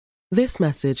This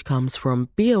message comes from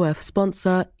BOF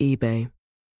sponsor eBay.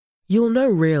 You'll know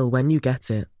real when you get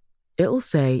it. It'll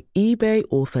say eBay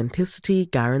Authenticity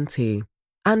Guarantee.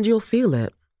 And you'll feel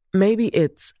it. Maybe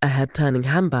it's a head-turning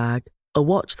handbag, a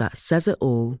watch that says it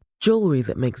all, jewelry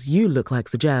that makes you look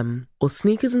like the gem, or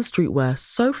sneakers and streetwear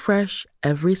so fresh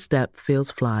every step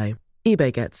feels fly.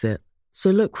 eBay gets it. So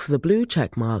look for the blue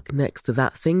check mark next to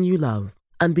that thing you love.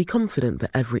 And be confident that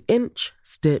every inch,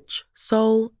 stitch,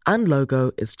 sole, and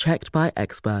logo is checked by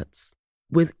experts.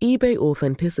 With eBay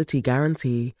Authenticity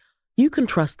Guarantee, you can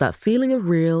trust that feeling of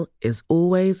real is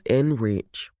always in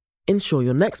reach. Ensure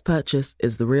your next purchase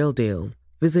is the real deal.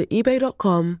 Visit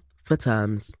ebay.com for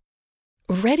terms.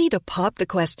 Ready to pop the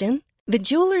question? The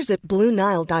jewelers at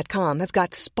BlueNile.com have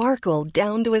got sparkle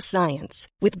down to a science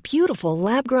with beautiful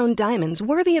lab-grown diamonds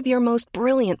worthy of your most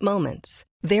brilliant moments.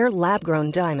 Their lab-grown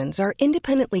diamonds are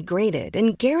independently graded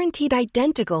and guaranteed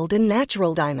identical to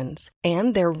natural diamonds,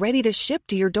 and they're ready to ship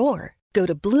to your door. Go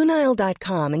to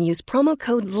BlueNile.com and use promo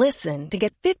code LISTEN to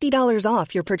get $50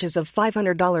 off your purchase of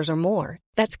 $500 or more.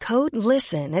 That's code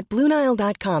LISTEN at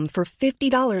BlueNile.com for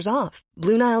 $50 off.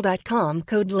 BlueNile.com,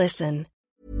 code LISTEN.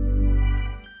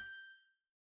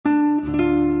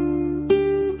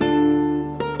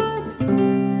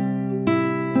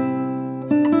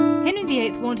 Henry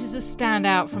VIII wanted to stand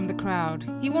out from the crowd.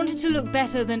 He wanted to look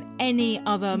better than any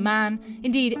other man,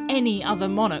 indeed any other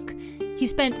monarch. He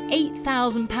spent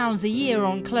 £8,000 a year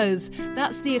on clothes.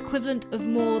 That's the equivalent of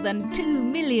more than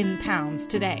 £2 million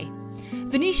today.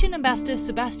 Venetian ambassador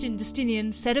Sebastian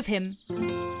Justinian said of him,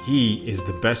 "He is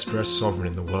the best dressed sovereign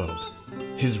in the world.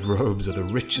 His robes are the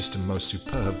richest and most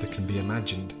superb that can be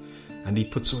imagined, and he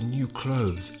puts on new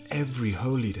clothes every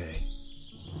holy day."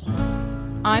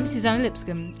 I'm Susanna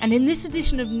Lipscomb, and in this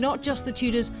edition of Not Just the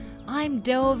Tudors, I'm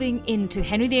delving into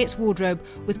Henry VIII's wardrobe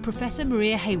with Professor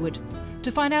Maria Hayward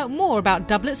to find out more about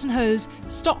doublets and hose,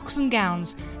 stocks and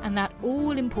gowns, and that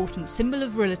all-important symbol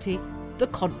of virility, the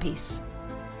codpiece.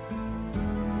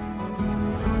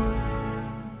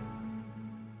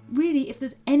 Really, if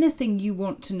there's anything you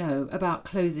want to know about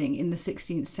clothing in the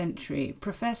 16th century,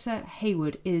 Professor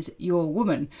Hayward is your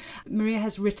woman. Maria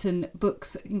has written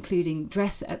books including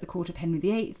Dress at the Court of Henry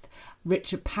VIII,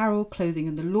 Rich Apparel, Clothing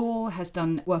and the Law, has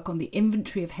done work on the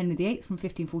inventory of Henry VIII from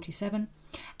 1547.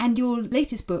 And your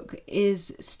latest book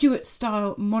is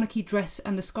Stuart-style monarchy dress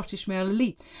and the Scottish male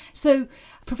elite. So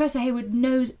Professor Hayward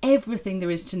knows everything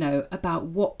there is to know about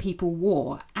what people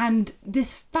wore. And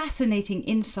this fascinating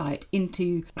insight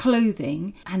into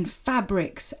clothing and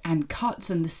fabrics and cuts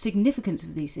and the significance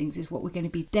of these things is what we're going to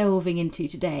be delving into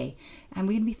today. And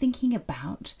we're going to be thinking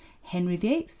about Henry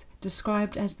VIII,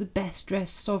 described as the best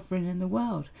dressed sovereign in the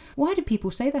world. Why do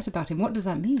people say that about him? What does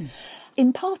that mean?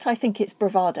 In part, I think it's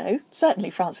bravado.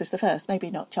 Certainly Francis I, maybe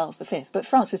not Charles V, but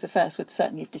Francis I would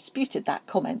certainly have disputed that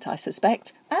comment, I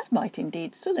suspect, as might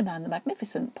indeed Suleiman the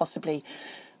Magnificent, possibly.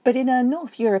 But in a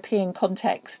North European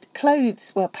context,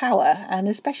 clothes were power, and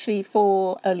especially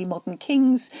for early modern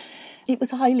kings, it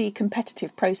was a highly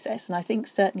competitive process. And I think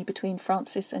certainly between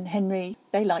Francis and Henry,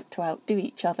 they liked to outdo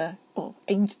each other, or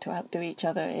aimed to outdo each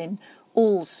other in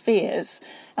all spheres.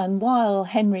 And while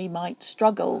Henry might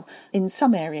struggle in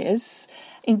some areas,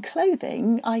 in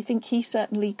clothing, I think he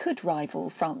certainly could rival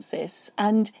Francis,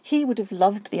 and he would have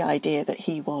loved the idea that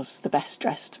he was the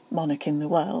best-dressed monarch in the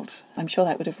world. I'm sure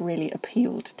that would have really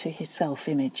appealed to his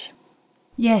self-image.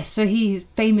 Yes, so he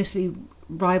famously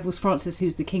rivals Francis,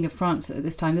 who's the King of France at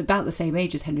this time, about the same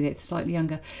age as Henry VIII, slightly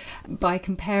younger, by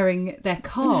comparing their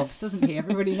calves, doesn't he?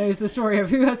 Everybody knows the story of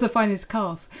who has the finest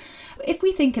calf. If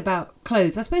we think about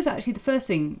clothes, I suppose actually the first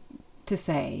thing to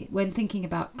say when thinking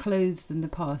about clothes in the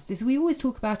past is we always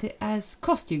talk about it as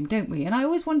costume, don't we? And I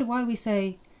always wonder why we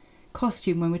say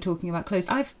costume when we're talking about clothes.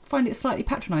 I find it slightly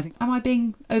patronising. Am I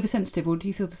being oversensitive, or do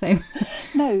you feel the same?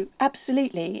 No,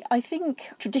 absolutely. I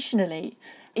think traditionally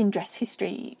in dress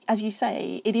history, as you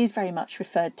say, it is very much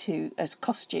referred to as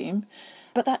costume,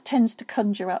 but that tends to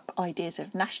conjure up ideas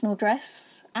of national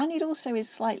dress, and it also is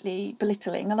slightly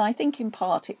belittling. And I think in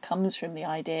part it comes from the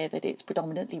idea that it's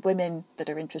predominantly women that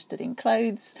are interested in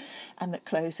clothes and that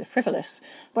clothes are frivolous.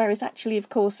 Whereas actually, of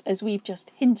course, as we've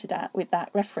just hinted at with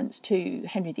that reference to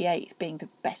Henry VIII being the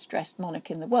best dressed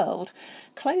monarch in the world,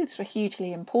 clothes were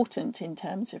hugely important in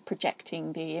terms of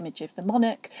projecting the image of the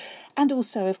monarch, and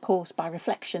also, of course, by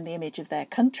reflection, the image of their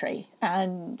country.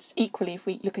 And equally, if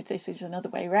we look at this as another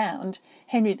way round,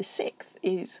 Henry VI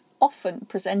is often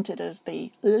presented as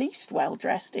the least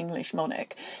well-dressed English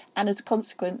monarch, and as a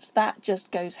consequence that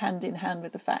just goes hand in hand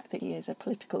with the fact that he is a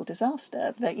political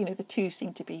disaster, that, you know, the two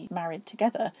seem to be married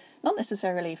together, not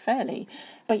necessarily fairly.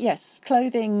 But yes,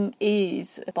 clothing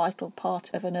is a vital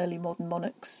part of an early modern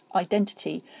monarch's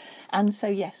identity, and so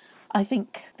yes, I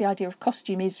think the idea of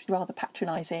costume is rather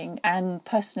patronising, and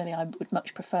personally I would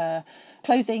much prefer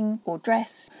clothing or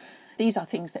dress. These are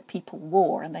things that people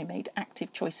wore, and they made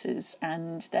active choices,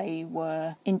 and they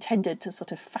were intended to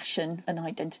sort of fashion an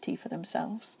identity for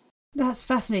themselves. That's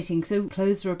fascinating. So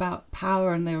clothes are about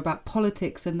power and they're about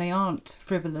politics, and they aren't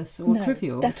frivolous or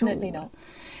trivial definitely at all. not.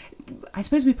 I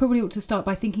suppose we probably ought to start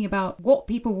by thinking about what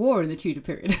people wore in the Tudor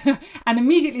period. And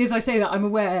immediately as I say that, I'm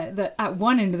aware that at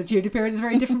one end of the Tudor period is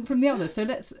very different from the other. So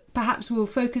we'll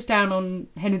focus down on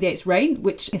Henry VIII's reign,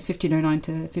 which is 1509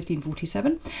 to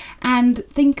 1547, and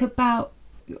think about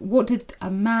what did a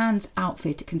man's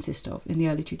outfit consist of in the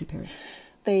early Tudor period.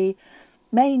 The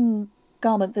main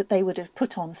garment that they would have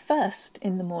put on first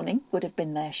in the morning would have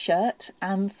been their shirt,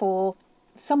 and for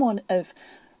someone of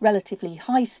relatively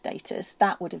high status,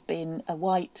 that would have been a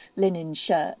white linen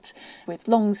shirt with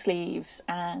long sleeves,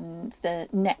 and the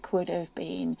neck would have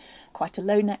been quite a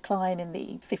low neckline in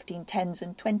the 1510s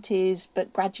and 20s,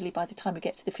 but gradually by the time we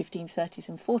get to the 1530s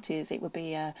and 40s it would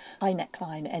be a high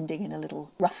neckline ending in a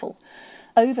little ruffle.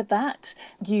 Over that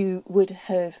you would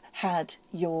have had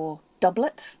your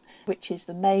doublet, which is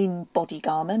the main body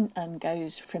garment and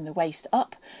goes from the waist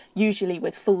up, usually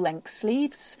with full-length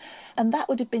sleeves, and that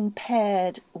would have been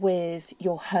paired with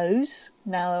your hose.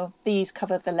 Now, these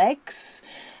cover the legs,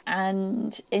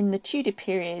 and in the Tudor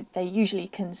period they usually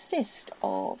consist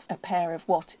of a pair of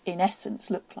what in essence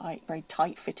look like very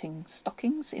tight-fitting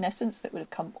stockings, in essence, that would have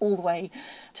come all the way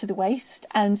to the waist,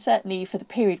 and certainly for the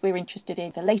period we're interested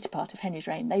in, the later part of Henry's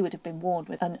reign, they would have been worn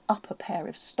with an upper pair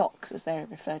of stocks, as they're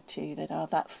referred to, that are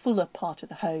that fuller part of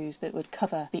the hose that would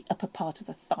cover the upper part of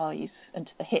the thighs and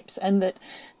to the hips, and that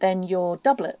then your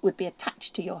doublet would be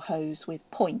attached to your hose with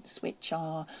points, which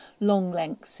are long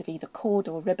lengths of either cord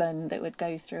or ribbon that would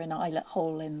go through an eyelet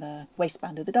hole in the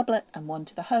waistband of the doublet and one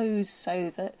to the hose, so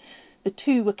that the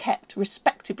two were kept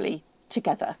respectably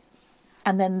together.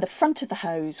 And then the front of the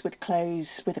hose would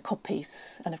close with a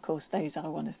codpiece, and of course those are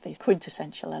one of the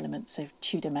quintessential elements of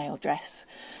Tudor male dress.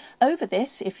 Over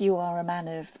this, if you are a man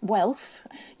of wealth,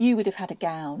 you would have had a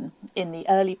gown in the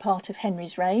early part of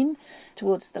Henry's reign.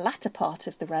 Towards the latter part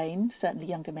of the reign, certainly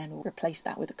younger men will replace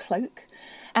that with a cloak.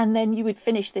 And then you would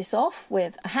finish this off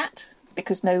with a hat,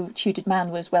 because no Tudor man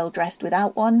was well dressed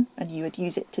without one, and you would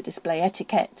use it to display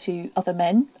etiquette to other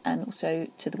men and also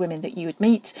to the women that you would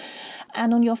meet.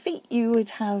 And on your feet you would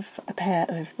have a pair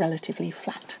of relatively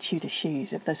flat Tudor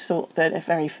shoes of the sort that are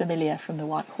very familiar from the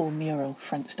Whitehall mural,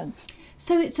 for instance.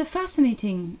 So it's a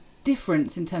fascinating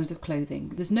difference in terms of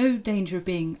clothing. There's no danger of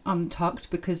being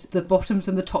untucked because the bottoms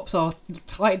and the tops are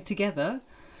tied together.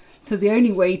 So the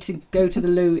only way to go to the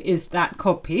loo is that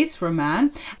codpiece for a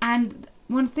man. And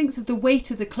one thinks of the weight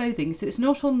of the clothing, so it's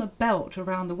not on the belt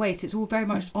around the waist, it's all very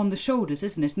much on the shoulders,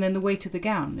 isn't it? And then the weight of the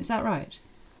gown, is that right?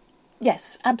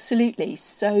 Yes, absolutely.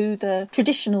 So the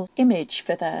traditional image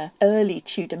for the early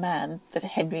Tudor man, that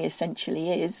Henry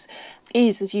essentially is,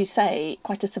 as you say,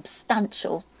 quite a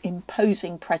substantial,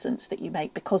 imposing presence that you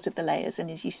make because of the layers.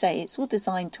 And as you say, it's all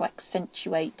designed to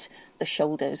accentuate the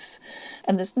shoulders.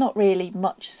 And there's not really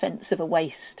much sense of a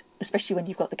waist, especially when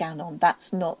you've got the gown on.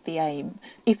 That's not the aim.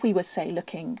 If we were, say,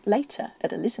 looking later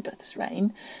at Elizabeth's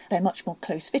reign, they're much more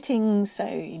close-fitting, so,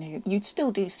 you know, you'd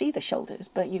still do see the shoulders,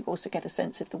 but you also get a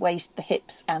sense of the waist, the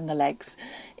hips and the legs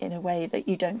in a way that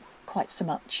you don't quite so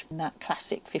much in that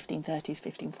classic 1530s,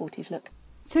 1540s look.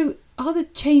 So are the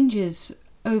changes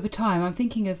over time? I'm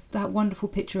thinking of that wonderful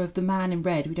picture of the man in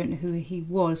red. We don't know who he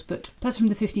was, but that's from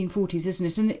the 1540s, isn't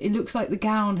it? And it looks like the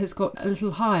gown has got a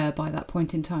little higher by that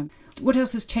point in time. What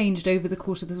else has changed over the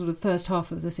course of the sort of first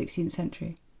half of the 16th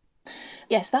century?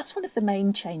 Yes, that's one of the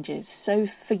main changes. So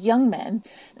for young men,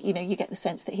 you know, you get the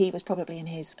sense that he was probably in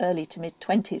his early to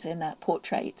mid-20s in that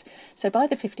portrait. So by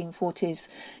the 1540s,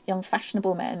 young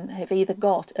fashionable men have either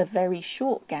got a very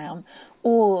short gown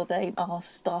or they are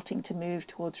starting to move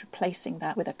towards replacing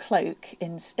that with a cloak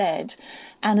instead.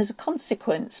 And as a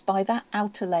consequence, by that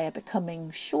outer layer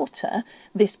becoming shorter,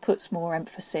 this puts more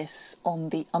emphasis on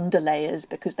the underlayers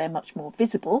because they're much more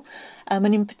visible. And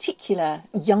in particular,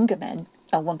 younger men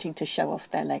are wanting to show off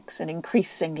their legs, and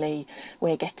increasingly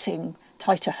we're getting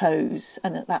tighter hose,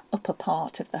 and that upper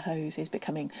part of the hose is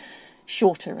becoming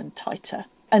shorter and tighter.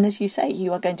 And as you say,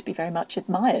 you are going to be very much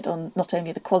admired on not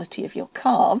only the quality of your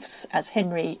calves, as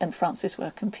Henry and Francis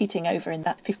were competing over in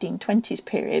that 1520s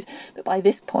period, but by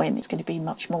this point it's going to be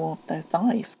much more the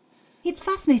thighs. It's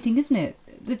fascinating, isn't it?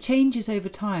 The changes over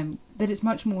time, that it's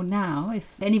much more now,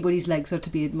 if anybody's legs are to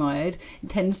be admired, it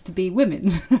tends to be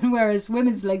women's, whereas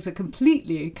women's legs are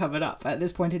completely covered up at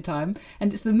this point in time,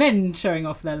 and it's the men showing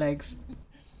off their legs.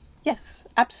 Yes,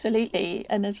 absolutely.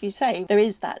 And as you say, there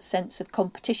is that sense of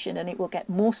competition, and it will get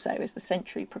more so as the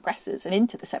century progresses and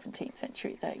into the 17th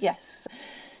century, that yes,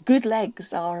 good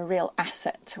legs are a real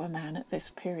asset to a man at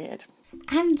this period.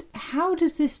 And how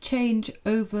does this change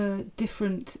over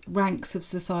different ranks of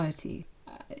society?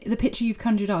 The picture you've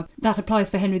conjured up, that applies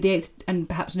for Henry VIII and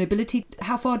perhaps nobility.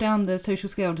 How far down the social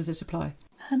scale does it apply?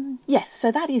 Yes,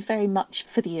 so that is very much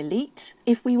for the elite.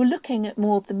 If we were looking at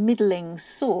more the middling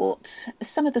sort,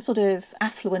 some of the sort of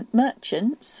affluent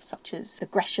merchants, such as the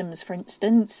Greshams, for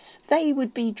instance, they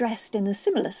would be dressed in a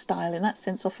similar style. In that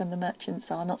sense, often the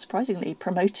merchants are, not surprisingly,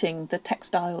 promoting the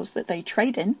textiles that they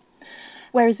trade in.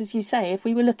 Whereas, as you say, if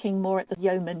we were looking more at the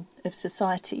yeomen of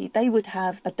society, they would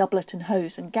have a doublet and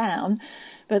hose and gown,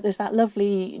 but there's that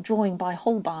lovely drawing by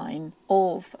Holbein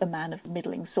of a man of the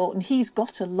middling sort, and he's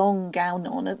got a long gown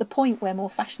on at the point where more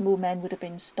fashionable men would have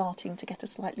been starting to get a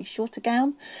slightly shorter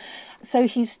gown. So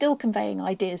he's still conveying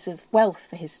ideas of wealth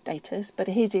for his status, but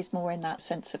his is more in that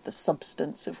sense of the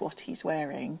substance of what he's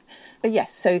wearing. But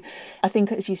yes, so I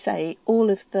think, as you say, all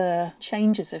of the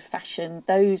changes of fashion,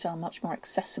 those are much more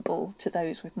accessible to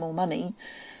those with more money,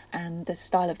 and the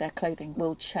style of their clothing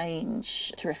will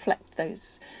change to reflect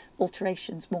those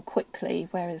alterations more quickly,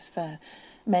 whereas for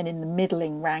men in the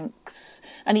middling ranks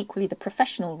and equally the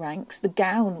professional ranks, the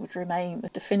gown would remain the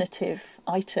definitive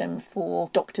item for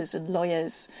doctors and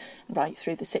lawyers right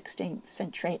through the 16th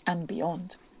century and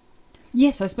beyond.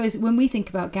 Yes, I suppose when we think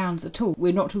about gowns at all,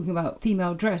 we're not talking about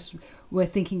female dress. We're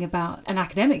thinking about an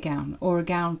academic gown or a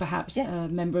gown perhaps a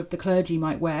member of the clergy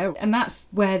might wear. And that's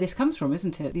where this comes from,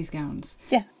 isn't it, these gowns?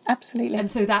 Yeah, absolutely. And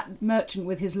so that merchant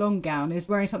with his long gown is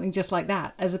wearing something just like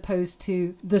that, as opposed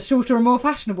to the shorter and more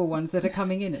fashionable ones that are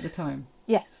coming in at the time.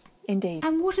 Yes, indeed.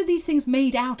 And what are these things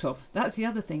made out of? That's the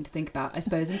other thing to think about, I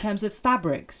suppose, in terms of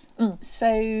fabrics.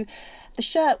 So the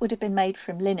shirt would have been made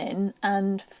from linen,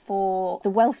 and for the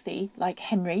wealthy, like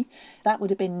Henry, that would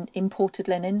have been imported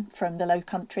linen from the Low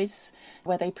Countries,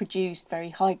 where they produced very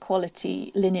high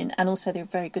quality linen, and also they were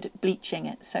very good at bleaching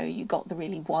it, so you got the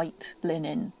really white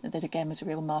linen that again was a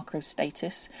real marker of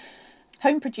status.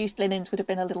 Home produced linens would have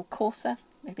been a little coarser,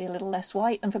 maybe a little less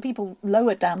white, and for people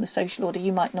lower down the social order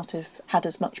you might not have had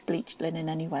as much bleached linen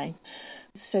anyway.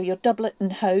 So your doublet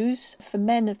and hose, for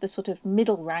men of the sort of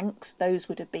middle ranks, those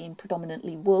would have been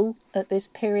predominantly wool at this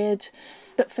period.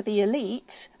 But for the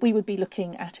elite, we would be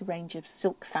looking at a range of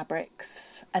silk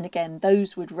fabrics, and again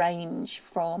those would range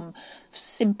from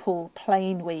simple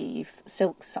plain weave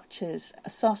silks such as a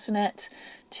sarcenet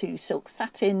to silk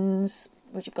satins,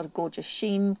 which have got a gorgeous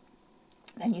sheen.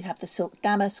 Then you have the silk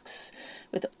damasks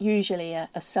with usually a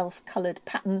self-coloured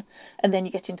pattern, and then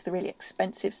you get into the really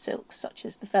expensive silks such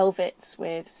as the velvets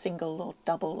with single or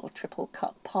double or triple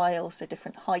cut piles, so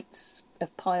different heights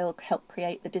of pile help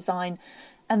create the design.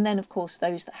 And then, of course,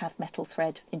 those that have metal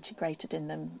thread integrated in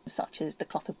them, such as the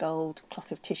cloth of gold,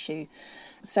 cloth of tissue.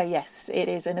 So, yes, it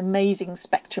is an amazing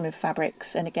spectrum of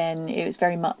fabrics. And again, it was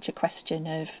very much a question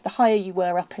of the higher you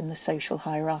were up in the social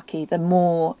hierarchy, the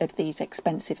more of these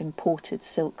expensive imported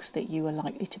silks that you were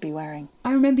likely to be wearing.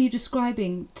 I remember you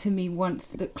describing to me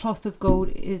once that cloth of gold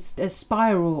is a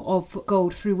spiral of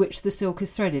gold through which the silk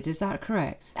is threaded. Is that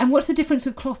correct? And what's the difference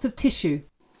of cloth of tissue?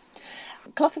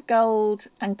 Cloth of gold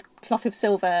and cloth of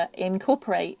silver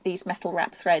incorporate these metal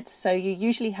wrap threads, so you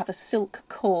usually have a silk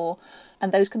core,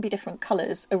 and those can be different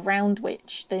colours, around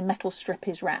which the metal strip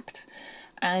is wrapped.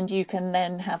 And you can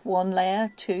then have one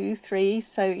layer, 2, 3,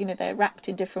 so they're wrapped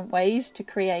in different ways to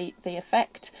create the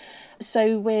effect.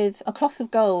 So with a cloth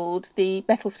of gold, the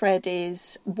metal thread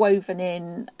is woven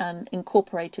in and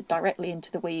incorporated directly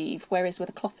into the weave, whereas with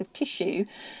a cloth of tissue,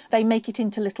 they make it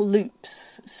into little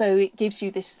loops, so it gives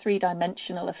you this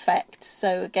three-dimensional effect.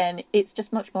 So again, it's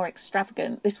just much more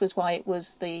extravagant. This was why it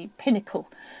was the pinnacle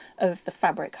of the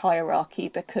fabric hierarchy,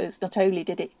 because not only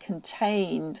did it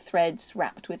contain threads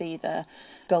wrapped with either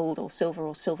gold or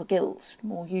silver gilt,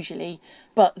 more usually,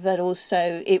 but that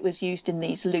also it was used in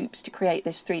these loops to create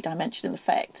this three-dimensional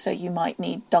effect. So you might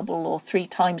need double or 3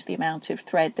 times the amount of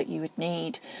thread that you would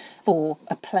need for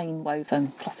a plain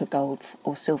woven cloth of gold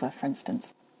or silver, for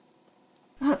instance.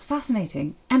 That's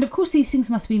fascinating. And of course these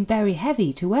things must have been very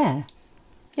heavy to wear.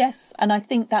 Yes, and I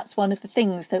think that's one of the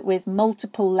things that with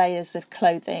multiple layers of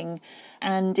clothing,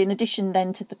 and in addition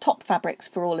then to the top fabrics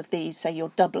for all of these, say your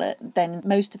doublet, then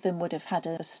most of them would have had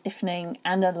a stiffening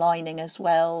and a lining as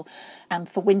well. And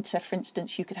for winter, for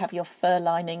instance, you could have your fur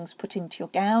linings put into your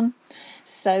gown.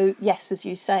 So yes, as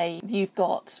you say, you've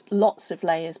got lots of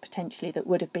layers potentially that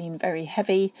would have been very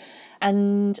heavy.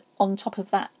 And on top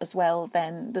of that as well,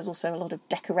 then there's also a lot of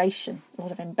decoration, a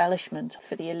lot of embellishment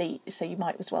for the elite. So you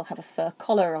might as well have a fur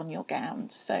collar on your gown.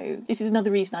 So this is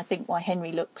another reason I think why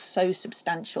Henry looks so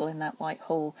substantial in that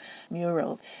Whitehall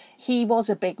mural. He was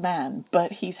a big man,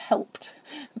 but he's helped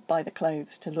by the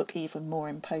clothes to look even more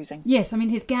imposing. Yes, I mean,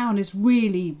 his gown is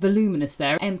really voluminous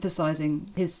there,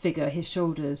 emphasising his figure, his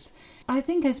shoulders. I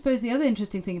suppose the other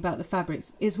interesting thing about the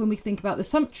fabrics is when we think about the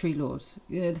sumptuary laws,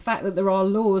 the fact that there are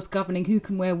laws governing who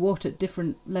can wear what at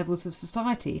different levels of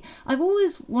society. I've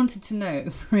always wanted to know,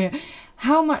 Maria,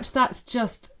 how much that's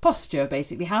just posture,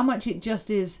 basically, how much it just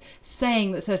is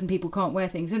saying that certain people can't wear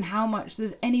things, and how much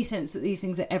there's any sense that these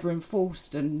things are ever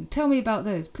enforced. And tell me about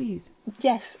those, please.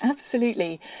 Yes,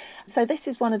 absolutely. So this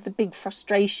is one of the big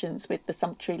frustrations with the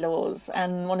sumptuary laws,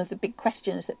 and one of the big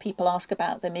questions that people ask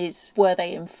about them is, were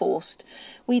they enforced?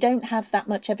 We don't have that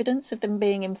much evidence of them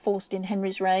being enforced in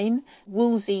Henry's reign.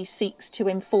 Wolsey seeks to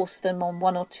enforce them on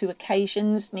one or two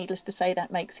occasions. Needless to say,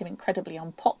 that makes him incredibly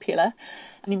unpopular.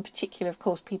 And in particular, of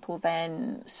course, people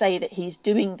then say that he's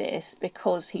doing this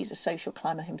because he's a social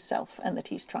climber himself and that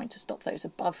he's trying to stop those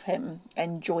above him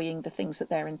enjoying the things that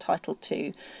they're entitled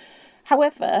to.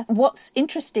 However, what's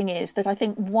interesting is that I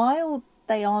think while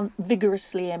they aren't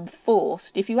vigorously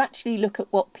enforced, if you actually look at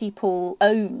what people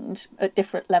owned at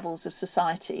different levels of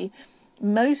society,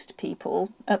 most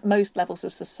people at most levels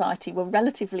of society were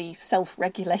relatively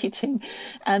self-regulating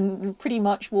and pretty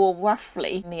much wore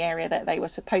roughly in the area that they were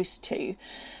supposed to.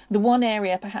 The one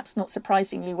area, perhaps not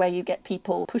surprisingly, where you get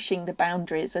people pushing the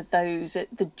boundaries are those at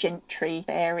the gentry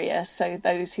area, so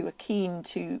those who are keen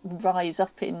to rise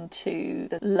up into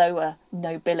the lower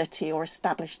nobility or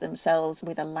establish themselves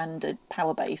with a landed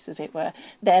power base, as it were.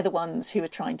 They're the ones who are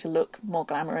trying to look more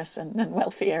glamorous and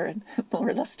wealthier and more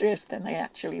illustrious than they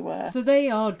actually were. So they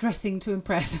are dressing to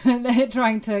impress. They're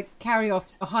trying to carry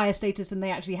off a higher status than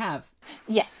they actually have.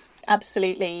 Yes,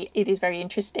 absolutely. It is very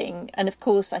interesting. And of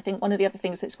course, I think one of the other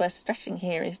things that's worth stressing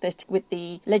here is that with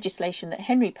the legislation that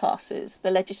Henry passes,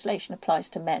 the legislation applies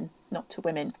to men, not to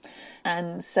women.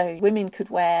 And so women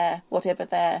could wear whatever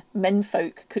their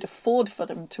menfolk could afford for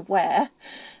them to wear.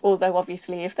 Although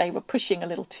obviously if they were pushing a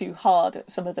little too hard at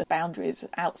some of the boundaries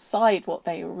outside what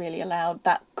they were really allowed,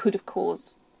 that could have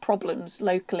caused problems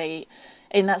locally.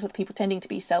 And that's what people tending to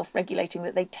be self-regulating,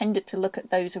 that they tended to look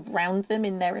at those around them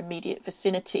in their immediate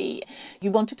vicinity.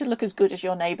 You wanted to look as good as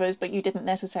your neighbours, but you didn't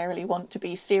necessarily want to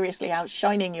be seriously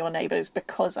outshining your neighbours,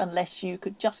 because unless you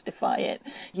could justify it,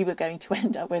 you were going to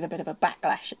end up with a bit of a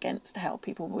backlash against how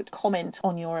people would comment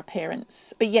on your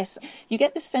appearance. But yes, you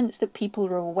get the sense that people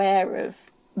are aware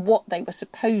of what they were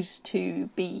supposed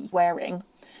to be wearing.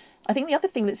 I think the other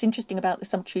thing that's interesting about the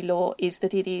sumptuary law is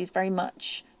that it is very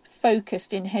much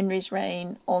focused in Henry's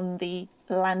reign on the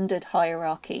landed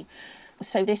hierarchy.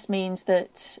 So this means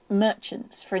that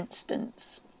merchants, for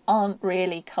instance, aren't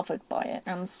really covered by it.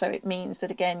 And so it means that,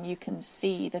 again, you can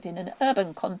see that in an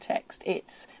urban context,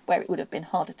 it's where it would have been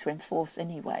harder to enforce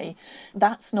anyway.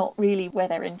 That's not really where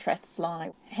their interests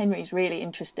lie. Henry's really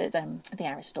interested in the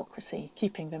aristocracy,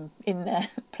 keeping them in their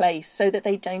place so that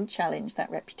they don't challenge that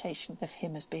reputation of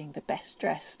him as being the best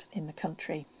dressed in the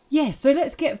country. Yes, so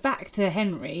let's get back to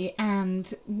Henry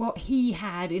and what he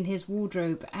had in his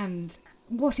wardrobe and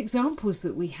what examples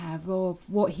that we have of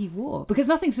what he wore. Because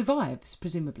nothing survives,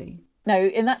 presumably. No,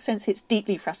 in that sense, it's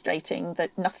deeply frustrating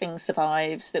that nothing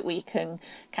survives that we can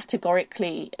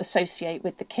categorically associate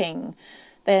with the king.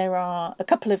 There are a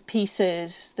couple of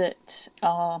pieces that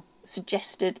are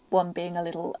suggested, one being a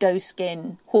little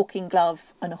doeskin hawking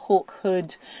glove and a hawk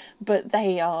hood, but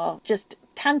they are just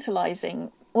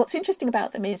tantalising. What's interesting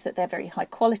about them is that they're very high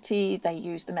quality. They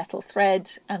use the metal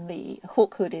thread, and the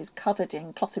hawk hood is covered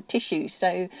in cloth of tissue.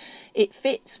 So it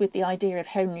fits with the idea of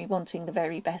Henry wanting the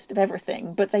very best of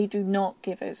everything, but they do not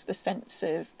give us the sense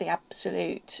of the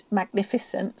absolute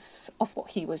magnificence of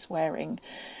what he was wearing.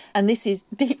 And this is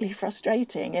deeply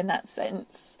frustrating in that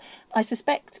sense. I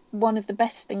suspect one of the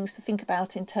best things to think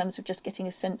about in terms of just getting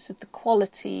a sense of the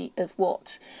quality of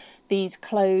what these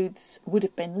clothes would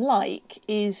have been like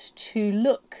is to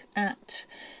look look at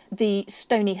the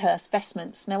Stonyhurst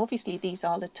vestments. Now, obviously, these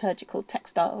are liturgical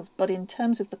textiles, but in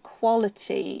terms of the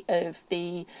quality of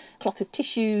the cloth of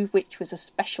tissue, which was a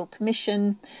special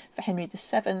commission for Henry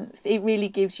VII, it really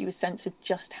gives you a sense of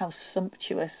just how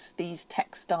sumptuous these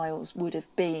textiles would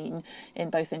have been,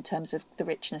 in terms of the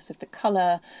richness of the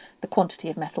colour, the quantity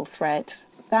of metal thread.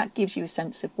 That gives you a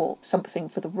sense of what something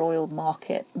for the royal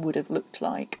market would have looked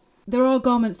like. There are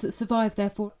garments that survive,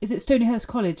 therefore. Is it Stonyhurst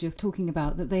College you're talking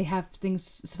about, that they have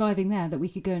things surviving there that we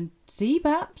could go and see,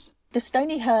 perhaps? The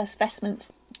Stonyhurst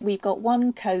vestments, we've got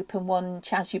one cope and one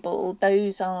chasuble.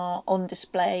 Those are on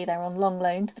display. They're on long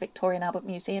loan to the Victoria and Albert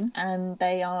Museum, and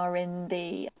they are in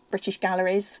the British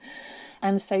galleries.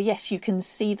 And so, yes, you can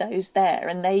see those there,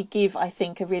 and they give, I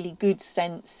think, a really good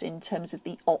sense in terms of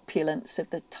the opulence of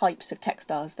the types of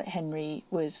textiles that Henry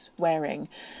was wearing.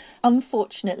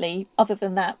 Unfortunately, other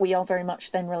than that, we are very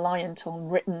much then reliant on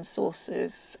written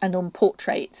sources and on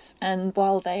portraits. And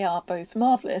while they are both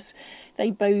marvellous,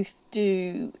 they both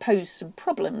do pose some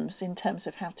problems in terms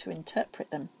of how to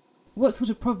interpret them. What sort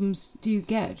of problems do you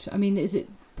get? I mean, is it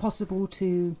possible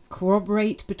to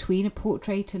corroborate between a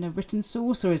portrait and a written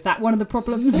source, or is that one of the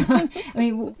problems? I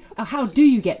mean, how do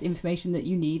you get information that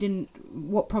you need, and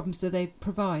what problems do they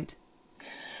provide?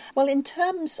 Well, in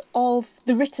terms of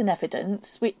the written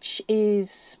evidence, which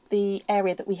is the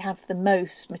area that we have the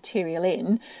most material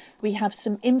in, we have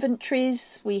some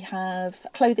inventories, we have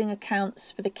clothing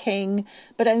accounts for the king,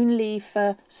 but only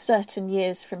for certain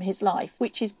years from his life,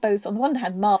 which is both, on the one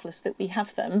hand, marvellous that we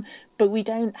have them, but we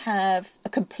don't have a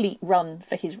complete run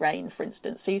for his reign, for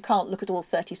instance. So you can't look at all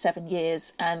 37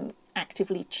 years and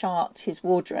actively chart his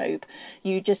wardrobe.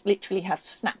 You just literally have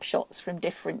snapshots from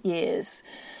different years.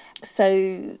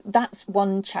 So that's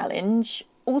one challenge.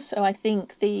 Also, I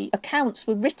think the accounts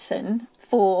were written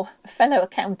for fellow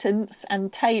accountants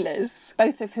and tailors,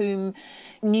 both of whom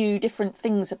knew different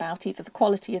things about either the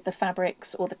quality of the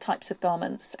fabrics or the types of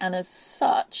garments. And as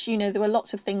such, there were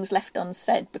lots of things left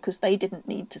unsaid because they didn't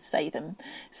need to say them.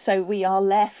 So we are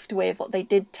left with what they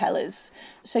did tell us.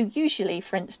 So usually,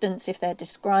 for instance, if they're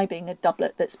describing a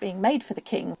doublet that's being made for the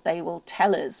king, they will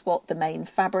tell us what the main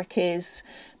fabric is,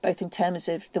 both in terms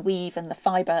of the weave and the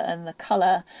fibre and the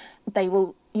colour. They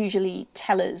will usually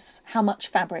tell us how much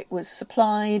fabric was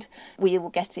supplied. We will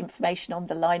get information on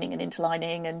the lining and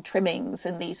interlining and trimmings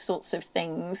and these sorts of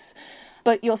things.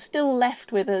 But you're still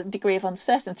left with a degree of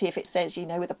uncertainty if it says,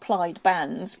 with applied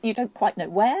bands. You don't quite know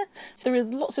where. So there are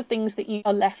lots of things that you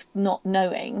are left not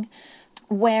knowing.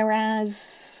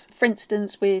 Whereas, for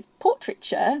instance, with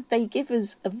portraiture, they give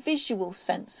us a visual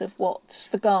sense of what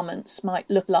the garments might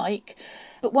look like.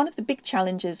 But one of the big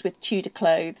challenges with Tudor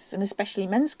clothes, and especially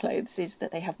men's clothes, is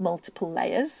that they have multiple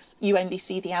layers. You only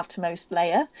see the outermost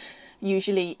layer.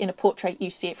 Usually in a portrait you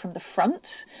see it from the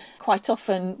front. Quite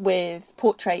often with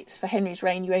portraits for Henry's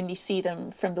reign you only see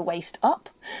them from the waist up.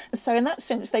 So in that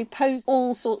sense they pose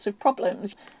all sorts of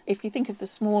problems. If you think of the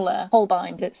smaller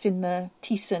Holbein that's in the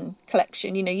Thyssen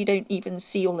collection, you don't even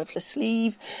see all of the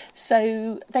sleeve.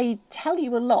 So they tell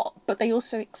you a lot, but they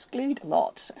also exclude a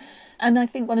lot. And I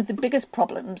think one of the biggest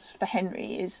problems for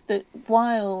Henry is that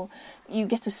while you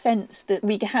get a sense that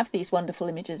we have these wonderful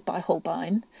images by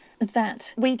Holbein,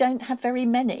 that we don't have very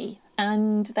many,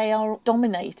 and they are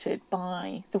dominated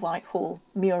by the Whitehall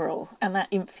mural, and that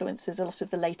influences a lot of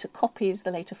the later copies,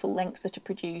 the later full lengths that are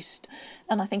produced.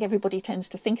 And I think everybody tends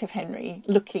to think of Henry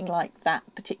looking like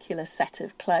that particular set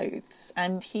of clothes.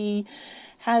 And he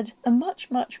had a much,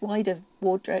 much wider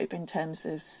wardrobe in terms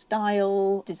of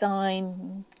style,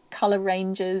 design, colour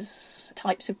ranges,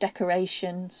 types of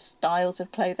decoration, styles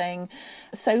of clothing.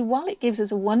 So while it gives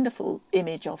us a wonderful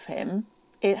image of him,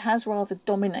 it has rather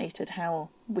dominated how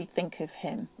we think of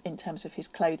him in terms of his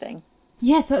clothing.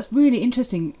 Yes, that's really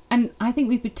interesting. And I think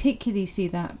we particularly see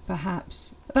that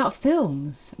perhaps about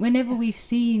films. Whenever we've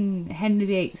seen Henry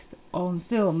VIII on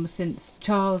film since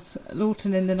Charles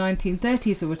Lawton in the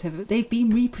 1930s or whatever, they've been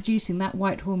reproducing that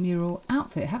Whitehall mural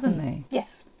outfit, haven't they?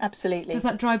 Yes, absolutely. Does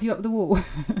that drive you up the wall?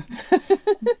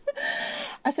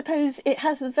 I suppose it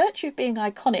has the virtue of being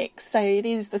iconic, so it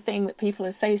is the thing that people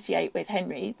associate with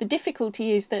Henry. The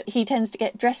difficulty is that he tends to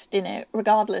get dressed in it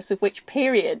regardless of which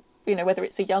period, whether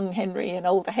it's a young Henry, an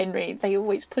older Henry, they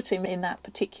always put him in that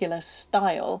particular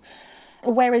style.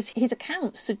 Whereas his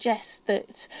accounts suggest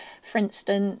that, for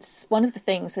instance, one of the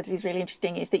things that is really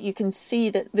interesting is that you can see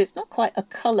that there's not quite a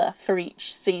colour for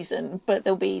each season, but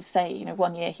there'll be, say,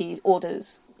 one year he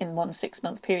orders in 1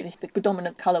 6-month period, the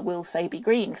predominant colour will, say, be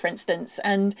green, for instance.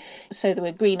 And so there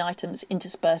were green items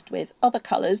interspersed with other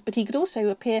colours, but he could also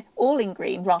appear all in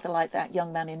green, rather like that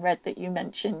young man in red that you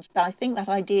mentioned. I think that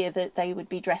idea that they would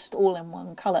be dressed all in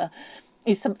one colour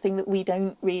is something that we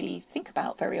don't really think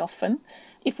about very often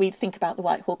if we think about the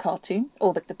Whitehall cartoon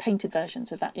or the painted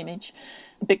versions of that image,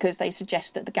 because they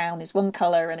suggest that the gown is one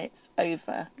colour and it's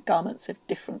over garments of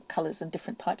different colours and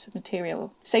different types of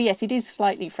material. So yes, it is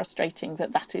slightly frustrating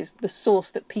that that is the source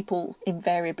that people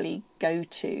invariably go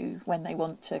to when they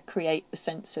want to create the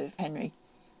sense of Henry.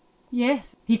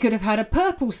 Yes, he could have had a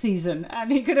purple season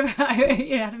and he could have had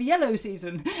a yellow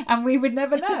season and we would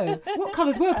never know. What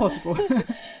colours were possible?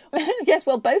 Yes,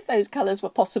 well, both those colours were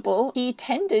possible. He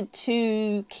tended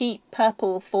to keep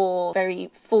purple for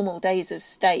very formal days of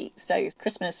state, so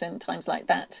Christmas and times like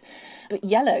that. But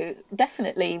yellow,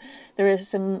 definitely. There are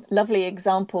some lovely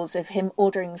examples of him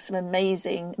ordering some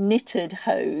amazing knitted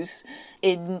hose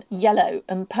in yellow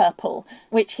and purple,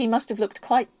 which he must have looked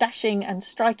quite dashing and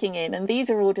striking in, and these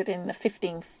are ordered in the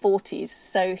 1540s,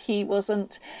 so he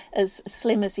wasn't as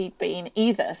slim as he'd been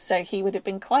either, so he would have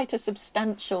been quite a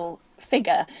substantial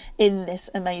figure in this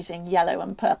amazing yellow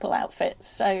and purple outfit.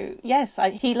 So yes,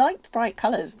 he liked bright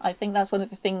colours. I think that's one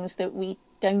of the things that we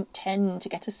don't tend to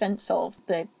get a sense of,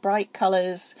 the bright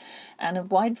colours and a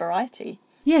wide variety.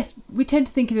 Yes, we tend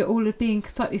to think of it all as being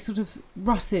slightly sort of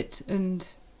russet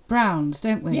and browns,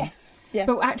 don't we? Yes. Yes.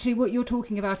 But actually what you're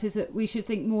talking about is that we should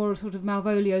think more of sort of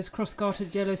Malvolio's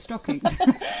cross-gartered yellow stockings.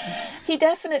 He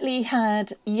definitely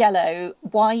had yellow,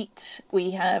 white.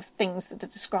 We have things that are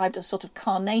described as sort of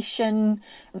carnation.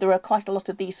 There are quite a lot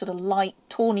of these sort of light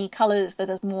tawny colours that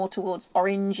are more towards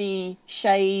orangey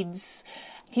shades.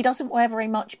 He doesn't wear very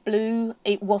much blue.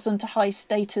 It wasn't a high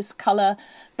status colour,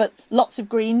 but lots of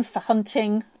green for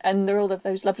hunting. And there are all of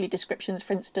those lovely descriptions,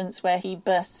 for instance, where he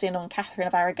bursts in on Catherine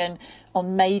of Aragon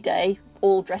on May Day,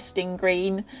 all dressed in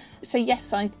green. So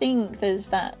yes, I think there's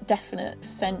that definite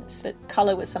sense that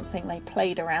colour was something they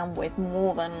played around with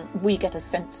more than we get a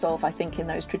sense of, I think, in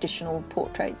those traditional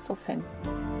portraits of him.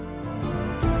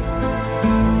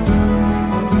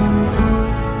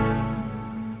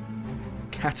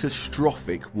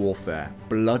 Catastrophic warfare,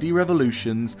 bloody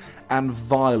revolutions, and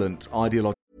violent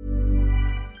ideology.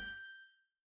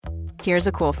 Here's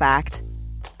a cool fact.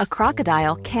 A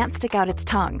crocodile can't stick out its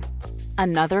tongue.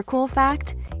 Another cool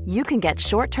fact, you can get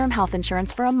short-term health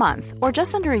insurance for a month or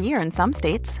just under a year in some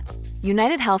states.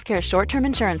 United Healthcare short-term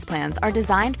insurance plans are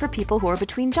designed for people who are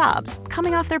between jobs,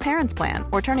 coming off their parents' plan,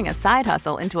 or turning a side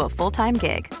hustle into a full-time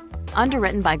gig.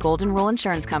 Underwritten by Golden Rule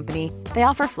Insurance Company, they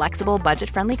offer flexible,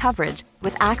 budget-friendly coverage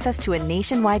with access to a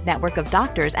nationwide network of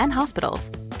doctors and hospitals.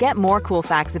 Get more cool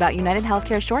facts about United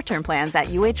Healthcare short-term plans at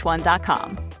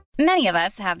uh1.com. Many of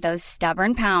us have those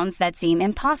stubborn pounds that seem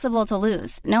impossible to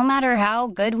lose, no matter how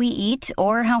good we eat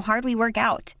or how hard we work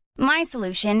out. My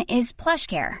solution is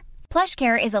PlushCare.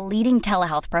 PlushCare is a leading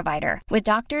telehealth provider with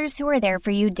doctors who are there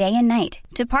for you day and night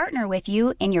to partner with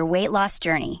you in your weight loss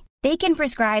journey. They can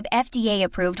prescribe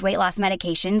FDA-approved weight loss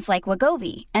medications like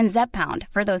Wegovy and Zepbound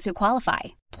for those who qualify.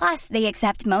 Plus, they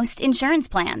accept most insurance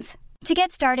plans. To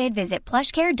get started, visit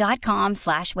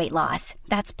plushcare.com/weightloss.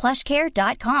 That's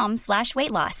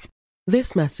plushcare.com/weightloss.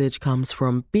 This message comes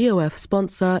from BOF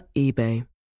sponsor eBay.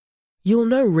 You'll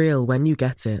know real when you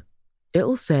get it.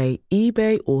 It'll say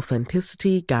eBay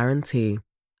Authenticity Guarantee.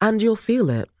 And you'll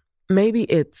feel it. Maybe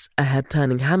it's a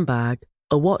head-turning handbag,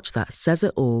 a watch that says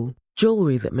it all,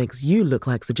 jewelry that makes you look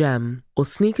like the gem, or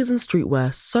sneakers and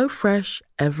streetwear so fresh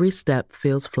every step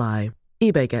feels fly.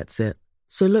 eBay gets it.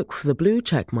 So look for the blue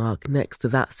check mark next to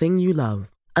that thing you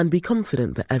love and be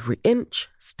confident that every inch,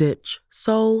 stitch,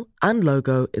 sole, and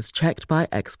logo is checked by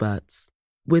experts.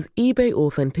 With eBay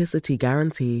Authenticity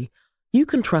Guarantee, you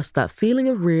can trust that feeling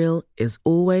of real is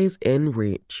always in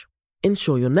reach.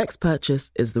 Ensure your next purchase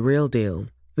is the real deal.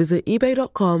 Visit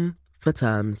ebay.com for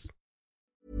terms.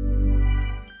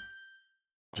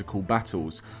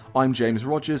 Battles. I'm James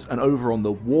Rogers, and over on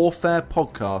the Warfare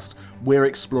podcast, we're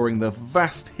exploring the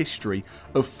vast history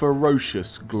of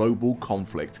ferocious global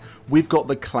conflict. We've got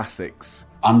the classics.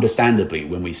 Understandably,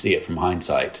 when we see it from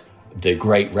hindsight, the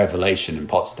great revelation in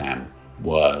Potsdam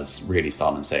was really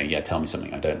Stalin saying, yeah, tell me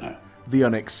something I don't know. The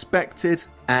unexpected.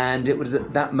 And it was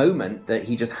at that moment that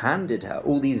he just handed her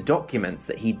all these documents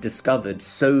that he'd discovered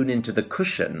sewn into the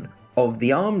cushion of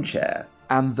the armchair.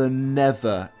 And the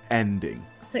never ending.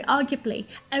 So arguably,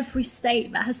 every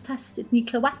state that has tested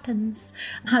nuclear weapons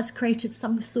has created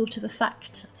some sort of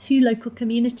effect to local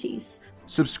communities.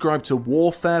 Subscribe to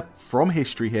Warfare from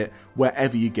History Hit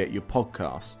wherever you get your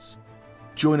podcasts.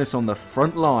 Join us on the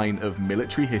front line of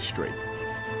military history.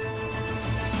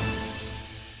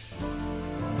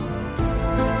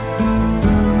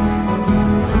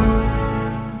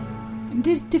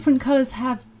 Did different colours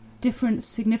have different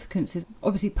significances?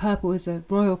 Obviously purple is a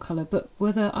royal colour, but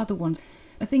were there other ones?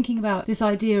 thinking about this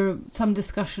idea of some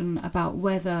discussion about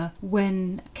whether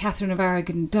when Catherine of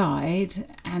Aragon died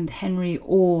and Henry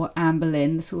or Anne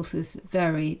Boleyn, the sources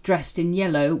vary, dressed in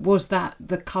yellow, was that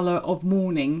the colour of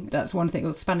mourning? That's one thing,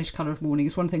 or Spanish colour of mourning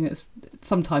is one thing that's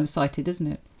sometimes cited, isn't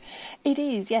it? It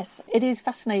is, yes. It is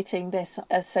fascinating, this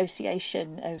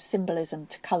association of symbolism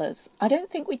to colours. I don't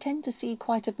think we tend to see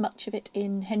quite as much of it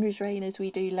in Henry's reign as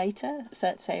we do later.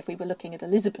 So, say if we were looking at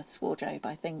Elizabeth's wardrobe,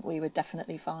 I think we would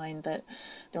definitely find that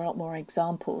there are a lot more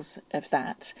examples of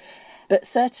that. But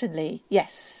certainly,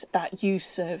 yes, that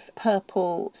use of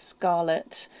purple,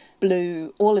 scarlet,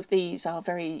 blue, all of these are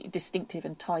very distinctive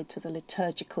and tied to the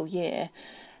liturgical year.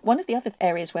 One of the other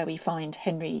areas where we find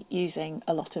Henry using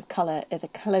a lot of colour are the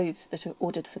clothes that are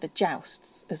ordered for the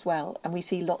jousts as well. And we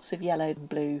see lots of yellow and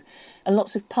blue and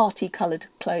lots of party-coloured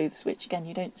clothes, which again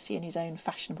you don't see in his own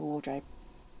fashionable wardrobe.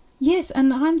 Yes,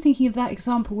 and I'm thinking of that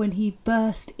example when he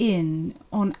burst in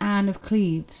on Anne of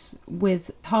Cleves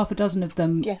with half a dozen of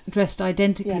them dressed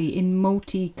identically in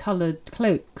multicoloured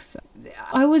cloaks.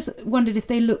 I always wondered if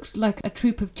they looked like a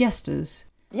troupe of jesters.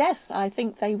 Yes, I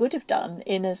think they would have done,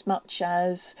 in as much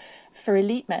as for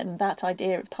elite men that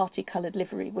idea of party-coloured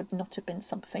livery would not have been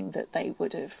something that they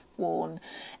would have worn,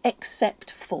 except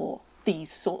for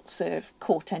these sorts of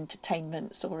court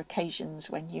entertainments or occasions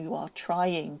when you are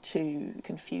trying to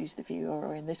confuse the viewer,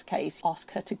 or in this case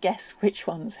ask her to guess which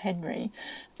one's Henry.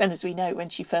 And as we know, when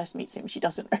she first meets him she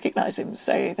doesn't recognise him,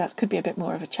 so that could be a bit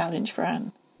more of a challenge for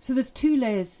Anne. So there's two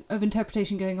layers of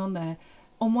interpretation going on there.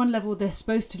 On one level, they're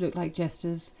supposed to look like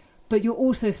jesters, but you're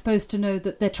also supposed to know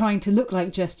that they're trying to look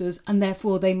like jesters and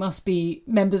therefore they must be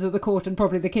members of the court and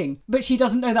probably the king. But she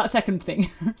doesn't know that second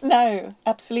thing. No,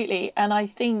 absolutely. And I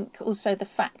think also the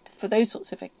fact for those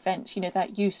sorts of events,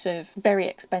 that use of very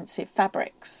expensive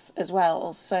fabrics as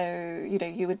well. So,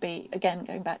 you would be, again,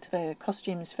 going back to the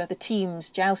costumes for the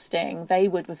teams jousting, they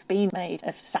would have been made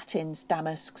of satins,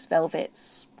 damasks,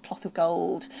 velvets, cloth of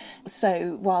gold.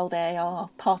 So while they are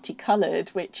party coloured,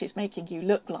 which is making you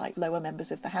look like lower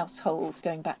members of the household,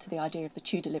 going back to the idea of the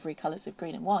Tudor livery colours of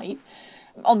green and white,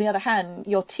 on the other hand,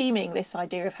 you're teaming this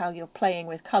idea of how you're playing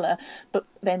with colour, but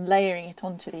then layering it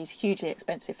onto these hugely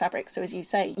expensive fabrics. So as you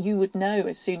say, you would know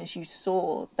as soon as you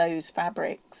saw those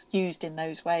fabrics used in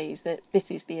those ways that this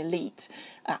is the elite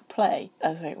at play,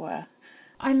 as it were.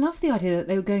 I love the idea that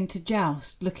they were going to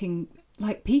joust looking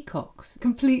like peacocks,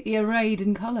 completely arrayed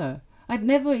in colour. I'd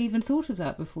never even thought of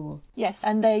that before. Yes,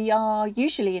 and they are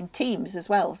usually in teams as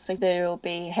well. So there will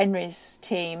be Henry's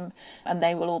team and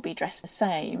they will all be dressed the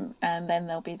same, and then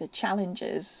there'll be the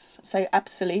challengers. So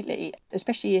absolutely,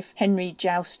 especially if Henry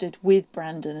jousted with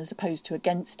Brandon as opposed to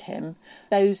against him,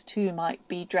 those two might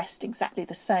be dressed exactly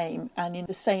the same and in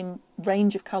the same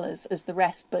range of colours as the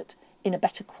rest, but in a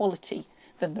better quality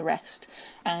than the rest.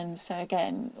 And so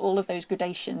again, all of those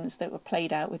gradations that were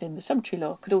played out within the sumptuary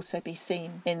law could also be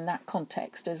seen in that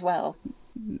context as well.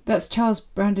 That's Charles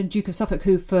Brandon, Duke of Suffolk,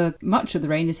 who for much of the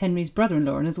reign is Henry's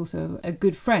brother-in-law and is also a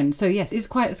good friend. So yes, it's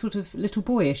quite a sort of little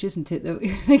boyish, isn't it,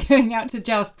 that they're going out to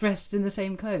joust dressed in the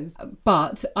same clothes,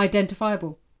 but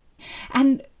identifiable.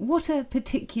 And what are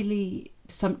particularly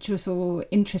sumptuous or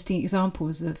interesting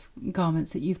examples of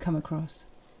garments that you've come across?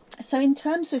 So in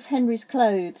terms of Henry's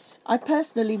clothes, I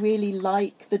personally really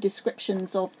like the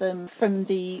descriptions of them from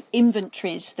the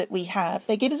inventories that we have.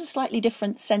 They give us a slightly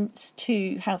different sense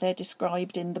to how they're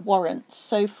described in the warrants.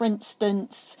 So for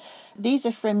instance, these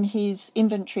are from his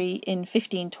inventory in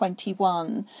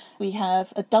 1521. We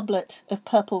have a doublet of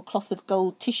purple cloth of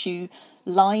gold tissue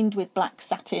lined with black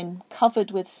satin, covered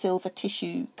with silver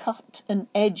tissue, cut and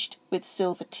edged with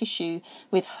silver tissue,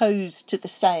 with hose to the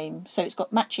same. So it's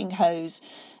got matching hose,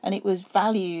 and it was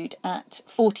valued at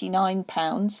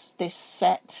 £49, this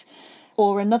set.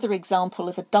 Or another example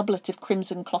of a doublet of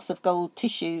crimson cloth of gold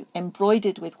tissue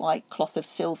embroidered with white cloth of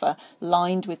silver,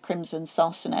 lined with crimson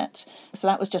sarcenet. So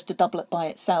that was just a doublet by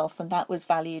itself, and that was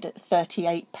valued at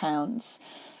 £38.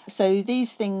 So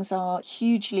these things are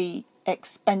hugely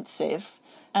expensive.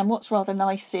 And what's rather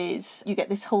nice is you get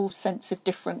this whole sense of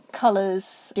different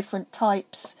colours, different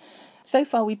types. So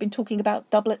far we've been talking about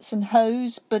doublets and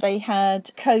hose, but they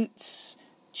had coats,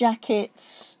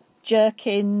 jackets,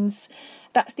 jerkins.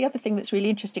 That's the other thing that's really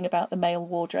interesting about the male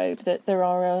wardrobe, that there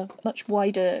are a much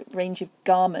wider range of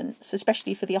garments,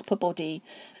 especially for the upper body,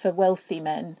 for wealthy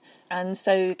men. And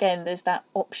so again, there's that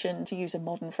option, to use a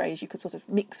modern phrase, you could sort of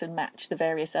mix and match the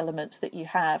various elements that you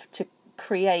have to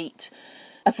create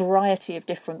a variety of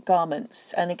different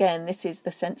garments. And again, this is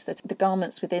the sense that the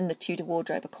garments within the Tudor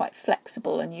wardrobe are quite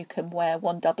flexible, and you can wear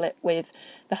one doublet with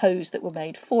the hose that were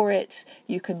made for it,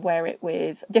 you can wear it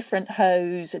with different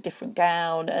hose, a different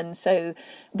gown. And so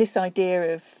this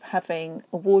idea of having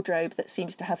a wardrobe that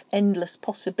seems to have endless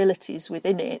possibilities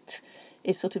within it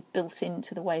is sort of built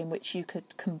into the way in which you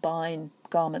could combine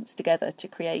garments together to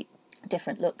create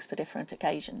different looks for different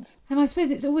occasions. And I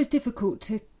suppose it's always difficult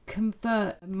to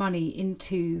convert money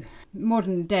into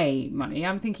modern day money.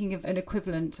 I'm thinking of an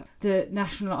equivalent. The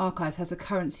National Archives has a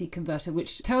currency converter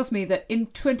which tells me that in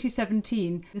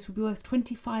 2017 this would be worth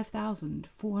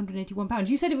 £25,481.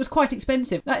 You said it was quite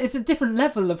expensive. That is a different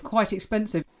level of quite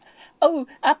expensive. Oh,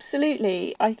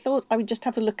 absolutely. I thought I would just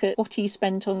have a look at what he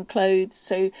spent on clothes.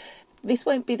 So this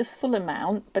won't be the full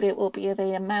amount, but it will be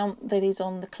the amount that is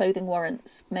on the clothing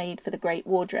warrants made for the Great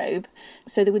Wardrobe.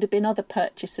 So there would have been other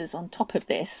purchases on top of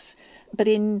this. But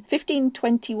in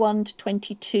 1521 to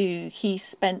 22, he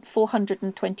spent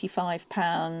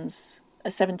 £425,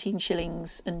 17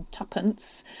 shillings and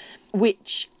twopence,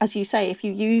 which, as you say, if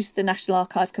you use the National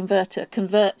Archive converter,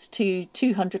 converts to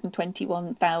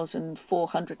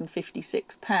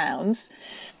 £221,456.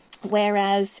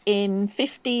 Whereas in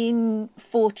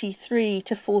 1543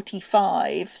 to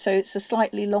 45, so it's a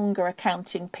slightly longer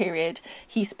accounting period,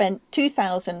 he spent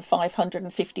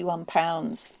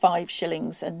 £2,551, 5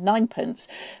 shillings and 9pence,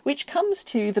 which comes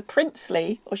to the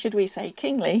princely, or should we say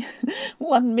kingly,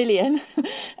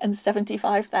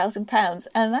 £1,075,000.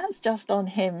 And that's just on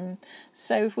him.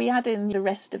 So if we add in the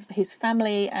rest of his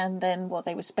family and then what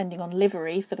they were spending on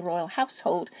livery for the royal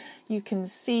household, you can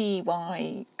see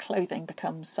why clothing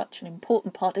becomes such an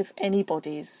important part of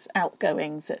anybody's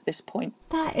outgoings at this point.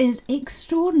 That is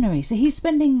extraordinary. So he's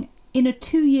spending, in a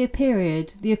 2-year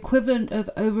period, the equivalent of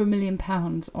over £1 million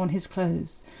on his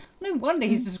clothes. No wonder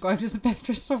he's described as the best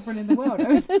dressed sovereign in the world.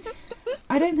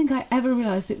 I don't think I ever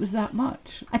realised it was that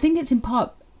much. I think it's in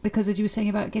part because, as you were saying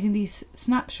about getting these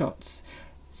snapshots,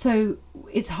 so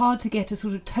it's hard to get a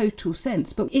sort of total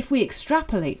sense. But if we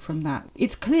extrapolate from that,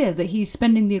 it's clear that he's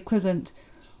spending the equivalent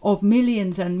of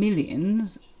millions and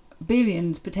millions,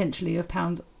 billions potentially of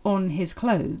pounds on his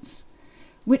clothes,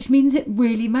 which means it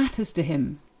really matters to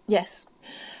him. Yes.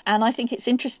 And I think it's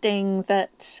interesting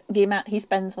that the amount he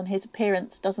spends on his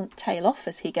appearance doesn't tail off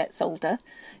as he gets older.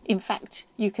 In fact,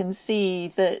 you can see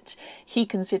that he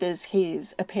considers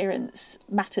his appearance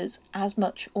matters as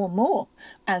much or more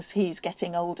as he's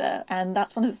getting older. And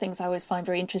that's one of the things I always find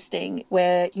very interesting,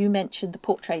 where you mentioned the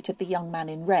portrait of the young man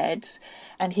in red,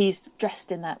 and he's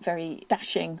dressed in that very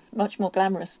dashing, much more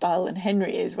glamorous style than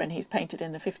Henry is when he's painted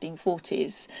in the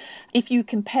 1540s. If you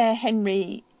compare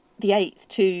Henry VIII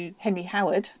to Henry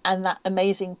Howard and that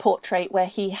amazing portrait where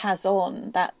he has on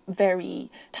that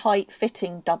very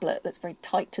tight-fitting doublet that's very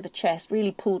tight to the chest,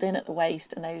 really pulled in at the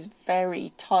waist, and those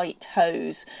very tight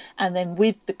hose, and then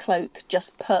with the cloak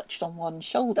just perched on one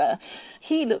shoulder,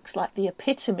 he looks like the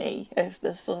epitome of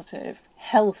the sort of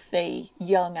healthy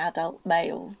young adult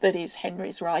male that is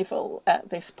Henry's rival at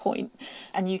this point.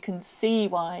 And you can see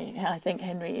why I think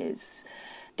Henry is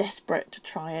desperate to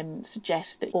try and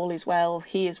suggest that all is well,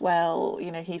 he is well,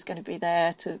 he's going to be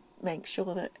there to make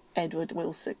sure that Edward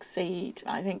will succeed.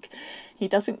 I think he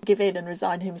doesn't give in and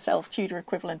resign himself, Tudor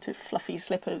equivalent of fluffy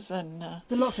slippers and...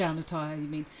 The lockdown attire, you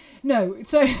mean? No,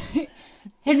 so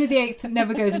Henry VIII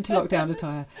never goes into lockdown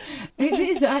attire. It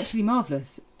is actually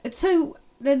marvellous. So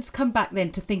let's come back then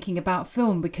to thinking about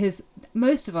film, because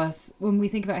most of us, when we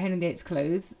think about Henry VIII's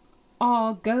clothes,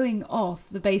 are going off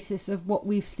the basis of what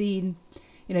we've seen,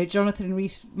 Jonathan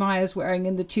Rhys-Meyers wearing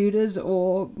in The Tudors,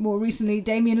 or more recently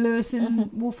Damian Lewis in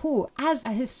Wolf Hall. As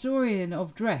a historian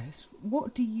of dress,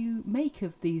 what do you make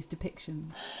of these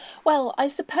depictions? Well, I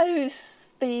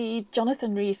suppose the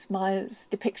Jonathan Rhys-Meyers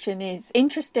depiction is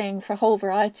interesting for a whole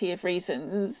variety of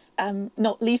reasons,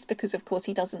 not least because, of course,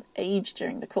 he doesn't age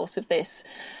during the course of this,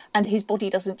 and his body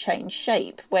doesn't change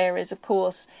shape, whereas, of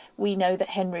course, we know that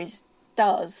Henry's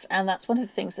does. And that's one of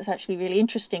the things that's actually really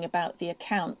interesting about the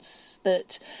accounts,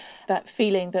 that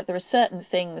feeling that there are certain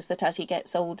things that as he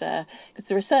gets older, because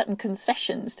there are certain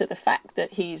concessions to the fact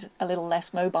that he's a little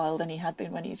less mobile than he had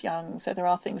been when he's young. So there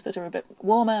are things that are a bit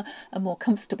warmer and more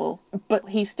comfortable, but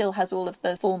he still has all of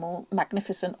the formal,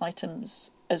 magnificent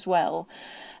items as well.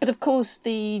 But of course,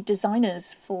 the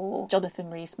designers for Jonathan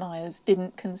Rhys-Meyers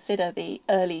didn't consider the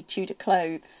early Tudor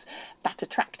clothes that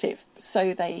attractive,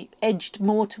 so they edged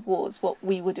more towards what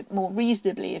we would more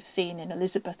reasonably have seen in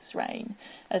Elizabeth's reign,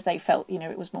 as they felt,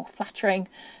 it was more flattering.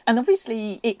 And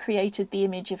obviously it created the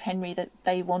image of Henry that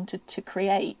they wanted to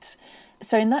create.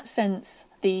 So in that sense,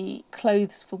 the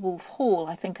clothes for Wolf Hall,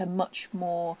 I think, are much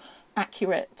more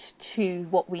accurate to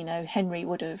what we know Henry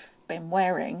would have been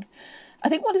wearing. I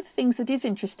think one of the things that is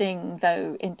interesting,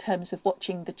 though, in terms of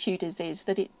watching the Tudors is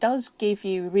that it does give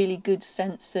you a really good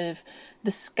sense of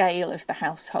the scale of the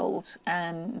household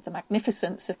and the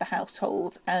magnificence of the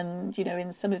household. And, you know,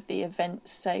 in some of the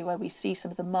events, say, where we see some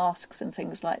of the masks and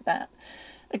things like that,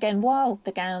 again, while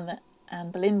the gown that Anne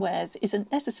Boleyn wears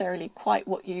isn't necessarily quite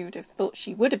what you would have thought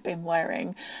she would have been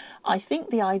wearing, I think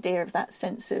the idea of that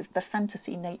sense of the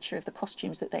fantasy nature of the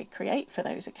costumes that they create for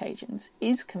those occasions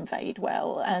is conveyed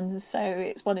well. And so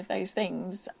it's one of those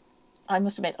things. I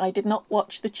must admit, I did not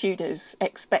watch the Tudors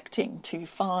expecting to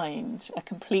find a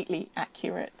completely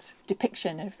accurate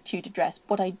depiction of Tudor dress.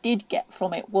 What I did get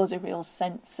from it was a real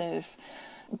sense of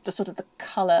the sort of the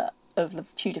colour of the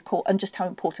Tudor court and just how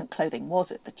important clothing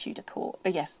was at the Tudor court.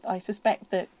 But yes, I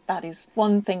suspect that that is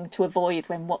one thing to avoid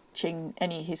when watching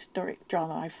any historic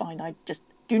drama. I find I just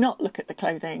do not look at the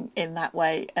clothing in that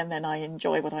way, and then I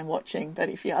enjoy what I'm watching. But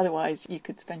if you otherwise, you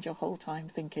could spend your whole time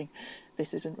thinking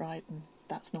this isn't right and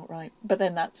that's not right. But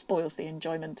then that spoils the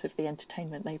enjoyment of the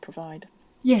entertainment they provide.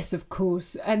 Yes, of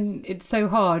course, and it's so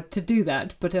hard to do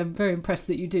that, but I'm very impressed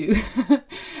that you do.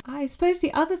 I suppose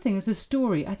the other thing is the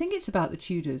story. I think it's about the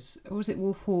Tudors, or was it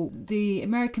Wolf Hall? The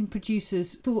American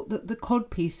producers thought that the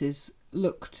codpieces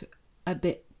looked a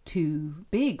bit too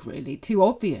big, really, too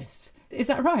obvious. Is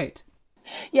that right?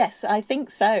 Yes, I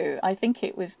think so. I think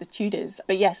it was the Tudors.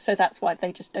 But yes, so that's why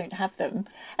they just don't have them.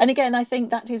 And again, I think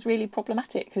that is really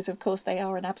problematic because, of course, they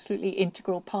are an absolutely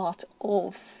integral part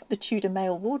of the Tudor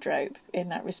male wardrobe in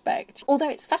that respect.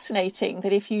 Although it's fascinating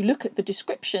that if you look at the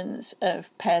descriptions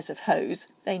of pairs of hose,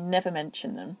 they never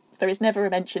mention them. There is never a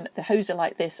mention the hose are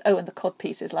like this, oh, and the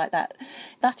codpiece is like that.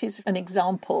 That is an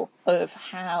example of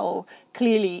how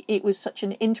clearly it was such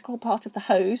an integral part of the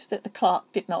hose that the clerk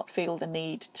did not feel the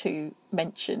need to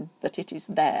mention that it is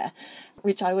there,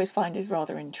 which I always find is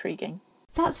rather intriguing.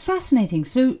 That's fascinating.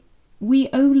 So we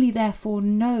only therefore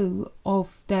know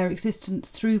of their existence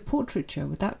through portraiture.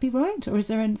 Would that be right? Or is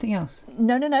there anything else?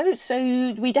 No.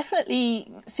 So we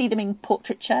definitely see them in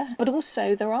portraiture, but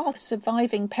also there are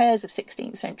surviving pairs of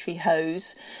 16th century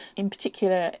hose, in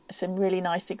particular some really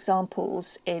nice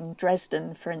examples in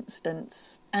Dresden, for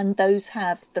instance, and those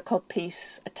have the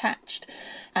codpiece attached.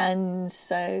 And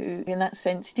so in that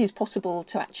sense, it is possible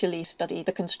to actually study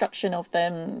the construction of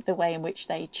them, the way in which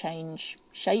they change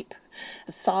shape,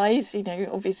 the size. You know,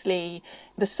 obviously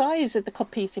the size of the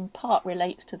codpiece in part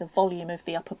relates to the volume of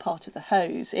the upper part of the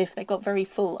hose. If they've got very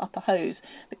full upper hose,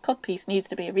 the codpiece needs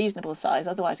to be a reasonable size,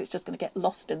 otherwise it's just going to get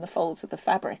lost in the folds of the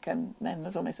fabric, and then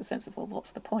there's almost a sense of, well,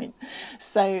 what's the point?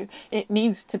 So it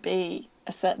needs to be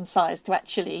a certain size to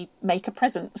actually make a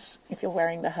presence if you're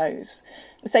wearing the hose.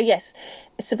 So yes,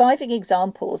 surviving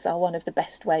examples are one of the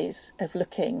best ways of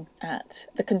looking at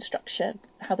the construction,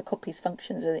 how the codpiece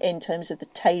functions in terms of the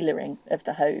tailoring of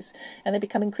the hose. And they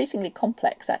become increasingly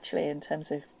complex actually in terms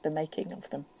of the making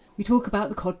of them. We talk about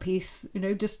the codpiece,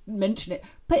 just mention it.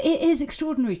 But it is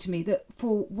extraordinary to me that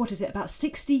for, about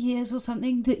 60 years or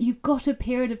something, that you've got a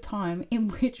period of time in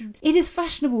which it is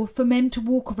fashionable for men to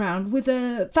walk around with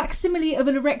a facsimile of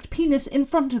an erect penis in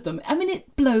front of them. I mean,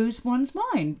 it blows one's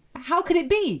mind. How could it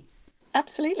be?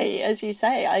 Absolutely, as you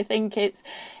say, I think it's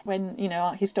when,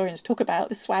 our historians talk about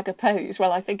the swagger pose,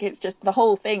 well, I think it's just the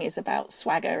whole thing is about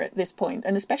swagger at this point.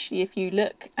 And especially if you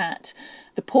look at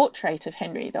the portrait of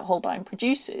Henry that Holbein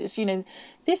produces,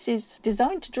 this is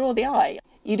designed to draw the eye.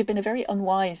 You'd have been a very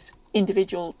unwise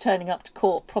individual turning up to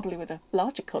court, probably with a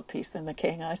larger codpiece than the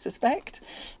king, I suspect.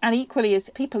 And equally, as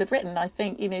people have written, I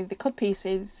think, the codpiece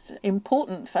is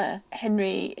important for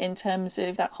Henry in terms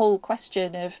of that whole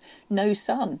question of no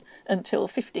son until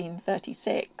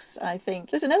 1536. I think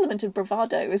there's an element of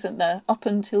bravado, isn't there, up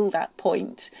until that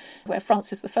point, where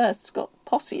Francis I's got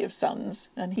posse of sons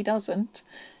and he doesn't.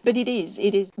 But it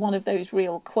is one of those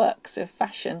real quirks of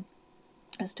fashion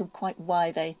as to quite why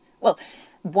they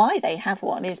have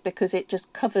one is because it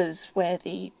just covers where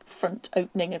the front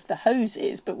opening of the hose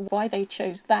is, but why they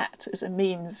chose that as a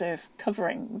means of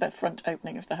covering the front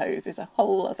opening of the hose is a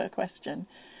whole other question.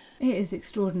 It is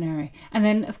extraordinary. And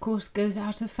then, of course, goes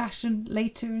out of fashion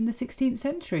later in the 16th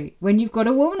century, when you've got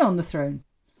a woman on the throne.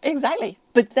 Exactly.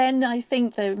 But then I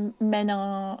think the men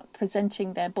are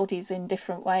presenting their bodies in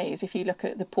different ways. If you look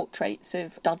at the portraits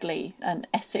of Dudley and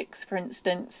Essex, for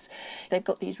instance, they've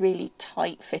got these really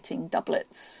tight-fitting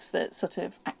doublets that sort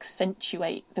of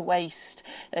accentuate the waist.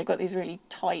 They've got these really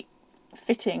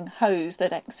tight-fitting hose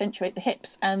that accentuate the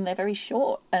hips, and they're very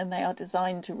short, and they are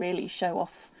designed to really show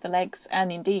off the legs.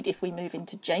 And indeed, if we move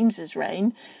into James's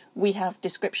reign, we have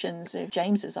descriptions of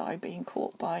James's eye being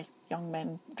caught by young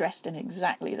men dressed in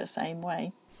exactly the same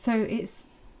way. So it's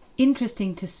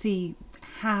interesting to see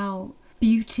how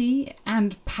beauty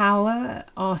and power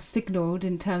are signalled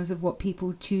in terms of what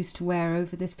people choose to wear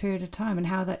over this period of time and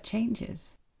how that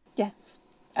changes. Yes,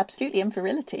 absolutely. And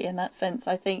virility in that sense.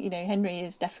 I think, Henry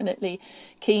is definitely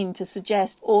keen to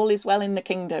suggest all is well in the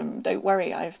kingdom. Don't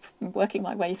worry, I've been working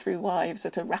my way through wives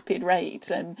at a rapid rate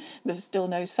and there's still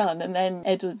no son. And then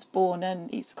Edward's born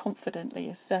and he's confidently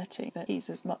asserting that he's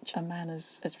as much a man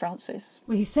as Francis.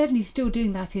 Well, he's certainly still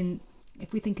doing that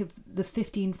if we think of the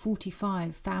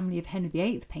 1545 Family of Henry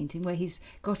VIII painting, where he's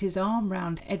got his arm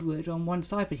round Edward on one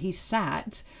side, but he's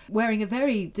sat wearing a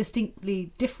very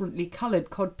distinctly differently coloured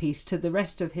codpiece to the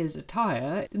rest of his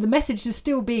attire. The message is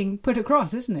still being put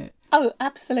across, isn't it? Oh,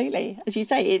 absolutely. As you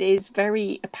say, it is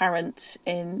very apparent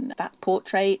in that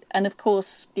portrait. And of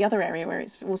course, the other area where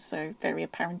it's also very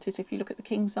apparent is if you look at the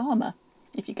King's armour.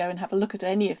 If you go and have a look at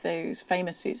any of those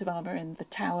famous suits of armour in the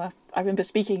Tower, I remember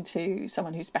speaking to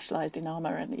someone who specialised in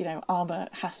armour, and, armour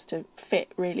has to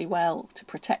fit really well to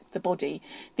protect the body.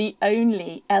 The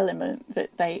only element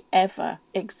that they ever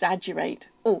exaggerate,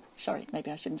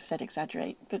 maybe I shouldn't have said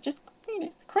exaggerate, but just,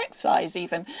 correct size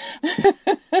even.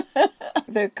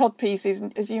 The codpiece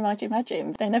isn't, as you might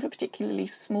imagine, they're never particularly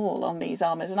small on these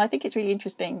armours. And I think it's really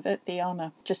interesting that the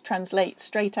armour just translates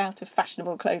straight out of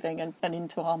fashionable clothing and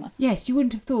into armour. Yes, you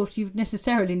wouldn't have thought you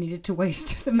necessarily needed to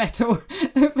waste the metal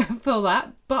for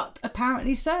that, but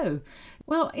apparently so.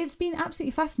 Well, it's been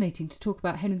absolutely fascinating to talk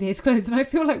about Henry VIII's clothes, and I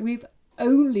feel like we've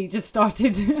only just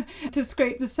started to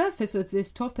scrape the surface of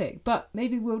this topic, but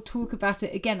maybe we'll talk about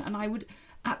it again, and I would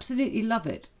absolutely love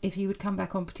it if you would come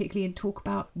back on particularly and talk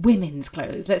about women's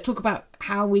clothes. Let's talk about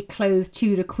how we clothed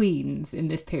Tudor queens in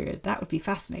this period. That would be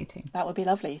fascinating. That would be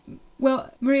lovely.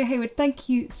 Well, Maria Hayward, thank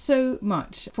you so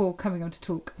much for coming on to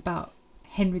talk about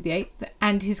Henry VIII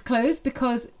and his clothes,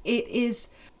 because it is,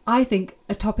 I think,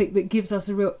 a topic that gives us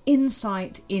a real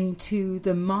insight into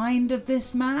the mind of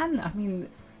this man. I mean,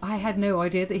 I had no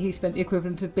idea that he spent the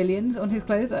equivalent of billions on his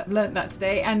clothes. I've learnt that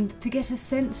today. And to get a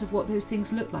sense of what those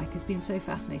things look like has been so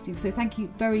fascinating. So thank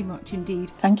you very much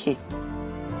indeed. Thank you.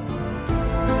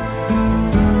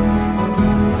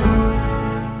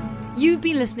 You've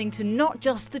been listening to Not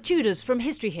Just the Tudors from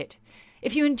History Hit.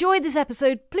 If you enjoyed this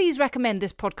episode, please recommend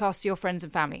this podcast to your friends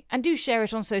and family, and do share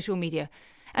it on social media.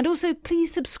 And also,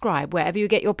 please subscribe wherever you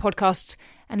get your podcasts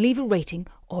and leave a rating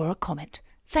or a comment.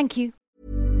 Thank you.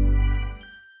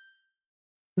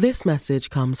 This message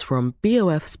comes from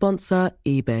BOF sponsor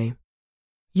eBay.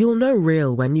 You'll know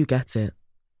real when you get it.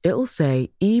 It'll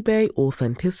say eBay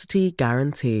Authenticity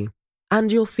Guarantee. And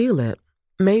you'll feel it.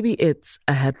 Maybe it's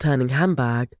a head-turning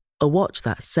handbag, a watch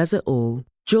that says it all,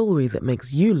 jewellery that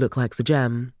makes you look like the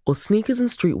gem, or sneakers and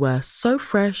streetwear so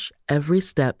fresh every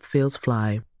step feels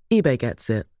fly. eBay gets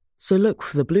it. So look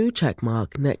for the blue check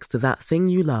mark next to that thing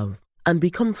you love. And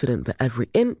be confident that every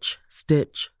inch,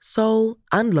 stitch, sole,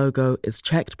 and logo is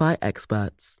checked by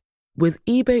experts. With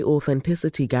eBay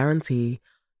Authenticity Guarantee,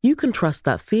 you can trust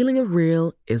that feeling of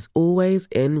real is always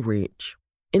in reach.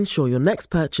 Ensure your next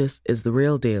purchase is the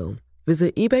real deal.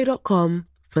 Visit ebay.com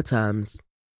for terms.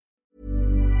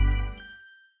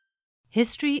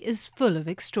 History is full of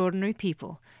extraordinary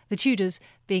people, the Tudors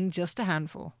being just a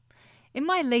handful. In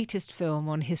my latest film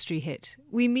on History Hit,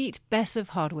 we meet Bess of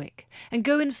Hardwick and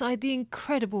go inside the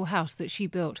incredible house that she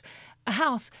built, a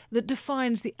house that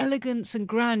defines the elegance and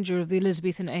grandeur of the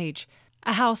Elizabethan age,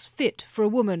 a house fit for a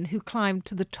woman who climbed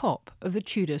to the top of the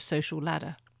Tudor social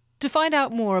ladder. To find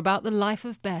out more about the life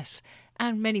of Bess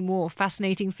and many more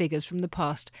fascinating figures from the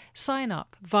past, sign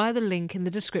up via the link in the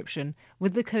description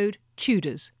with the code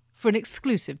TUDORS for an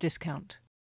exclusive discount.